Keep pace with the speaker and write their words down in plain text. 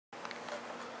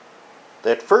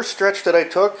That first stretch that I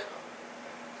took,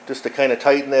 just to kind of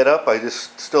tighten that up, I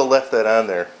just still left that on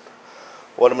there.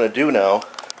 What I'm going to do now,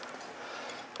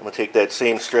 I'm going to take that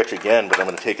same stretch again, but I'm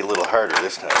going to take it a little harder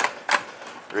this time.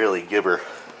 Really give her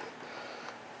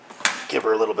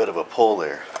a little bit of a pull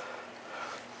there.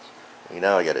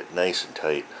 Now I got it nice and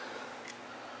tight.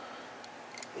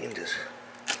 And just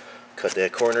cut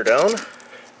that corner down.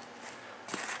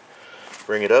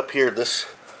 Bring it up here. It's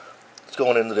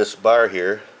going into this bar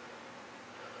here.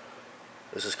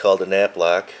 This is called a nap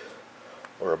lock,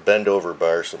 or a bend over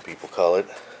bar, some people call it.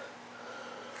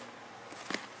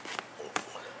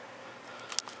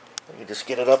 You just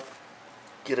get it up,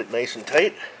 get it nice and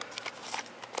tight.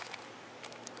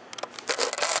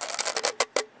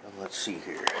 And let's see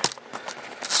here.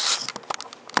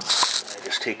 I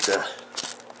just take the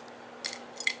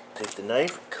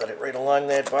knife, cut it right along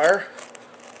that bar.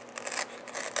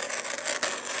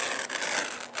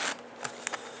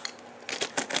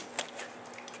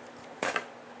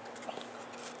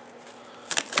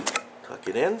 Tuck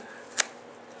it in.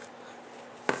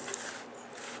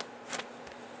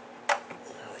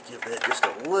 Give that just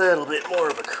a little bit more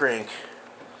of a crank.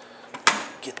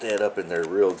 Get that up in there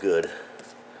real good.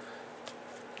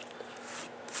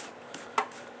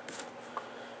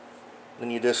 Then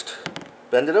you just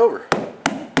bend it over.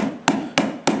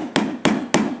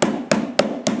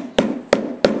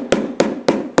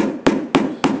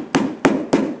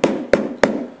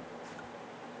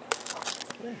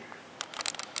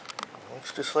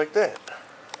 Looks just like that.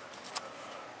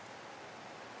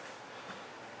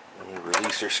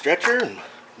 Release our stretcher and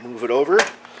move it over.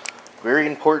 Very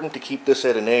important to keep this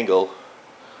at an angle.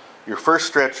 Your first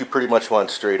stretch you pretty much want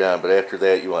straight on, but after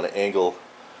that you want to angle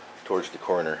towards the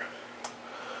corner.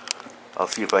 I'll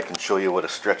see if I can show you what a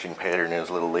stretching pattern is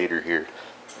a little later here.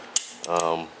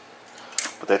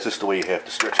 But that's just the way you have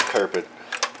to stretch a carpet.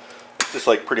 It's just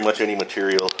like pretty much any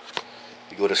material.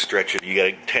 You go to stretch it, you got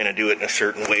to kind of do it in a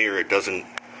certain way or it doesn't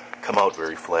come out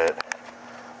very flat.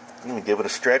 I'm going to give it a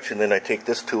stretch, and then I take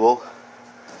this tool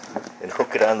and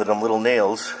hook it onto them little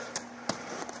nails.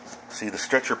 See, the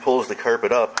stretcher pulls the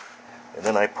carpet up, and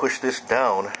then I push this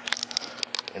down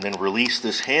and then release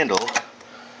this handle,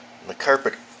 and the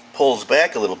carpet pulls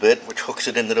back a little bit, which hooks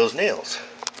it into those nails.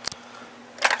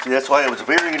 See, that's why it was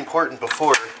very important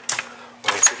before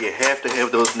when I said you have to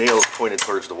have those nails pointed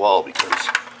towards the wall, because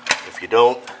if you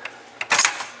don't,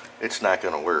 it's not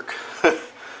going to work.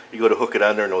 You go to hook it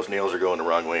on there and those nails are going the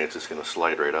wrong way, it's just going to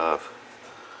slide right off.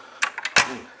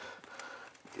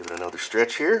 Give it another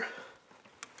stretch here.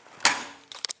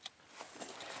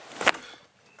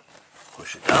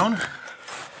 Push it down.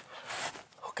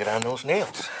 Hook it on those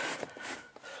nails.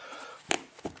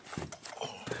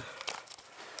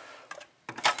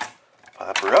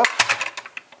 Pop her up.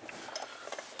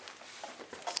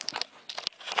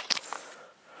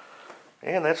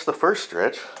 And that's the first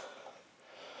stretch.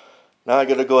 Now I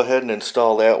got to go ahead and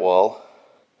install that wall.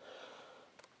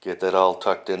 Get that all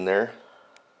tucked in there.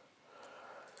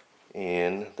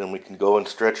 And then we can go and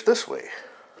stretch this way.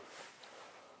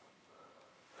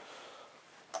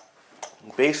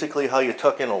 Basically how you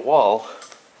tuck in a wall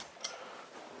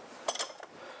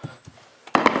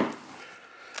you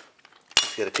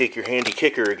got to take your handy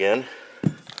kicker again,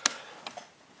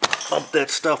 bump that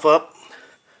stuff up,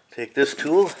 take this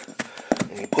tool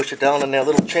and you push it down in that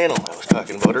little channel I was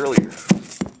talking about earlier.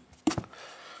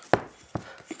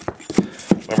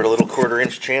 Remember the little 1/4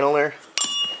 inch channel there?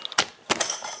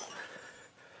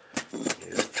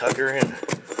 You just tuck her in.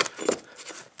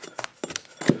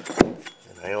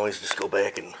 And I always just go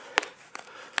back and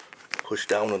push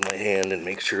down with my hand and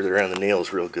make sure they're on the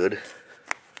nails real good.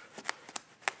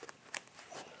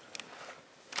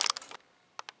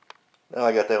 Now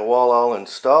I got that wall all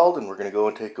installed, and we're going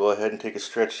to go ahead and take a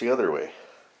stretch the other way.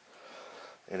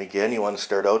 And again, you want to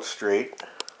start out straight.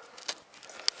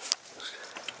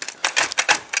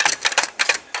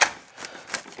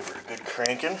 Give her a good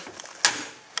cranking.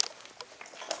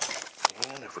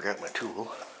 And I forgot my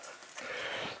tool.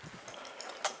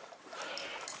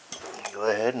 Go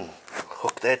ahead and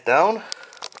hook that down.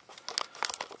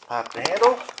 Pop the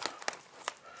handle.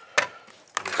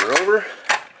 Move her over.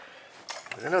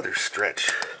 With another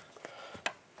stretch.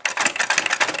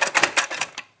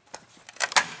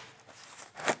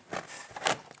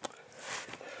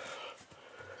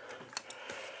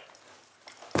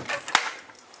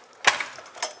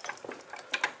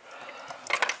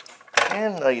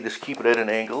 And now you just keep it at an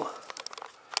angle.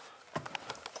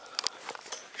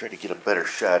 Try to get a better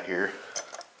shot here.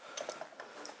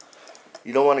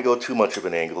 You don't want to go too much of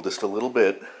an angle, just a little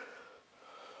bit.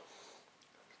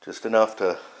 Just enough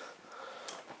to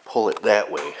pull it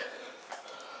that way.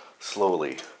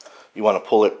 slowly. You want to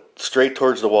pull it straight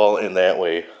towards the wall and that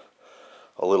way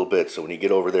a little bit, so when you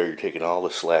get over there you're taking all the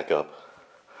slack up.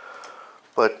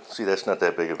 But see, that's not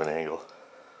that big of an angle.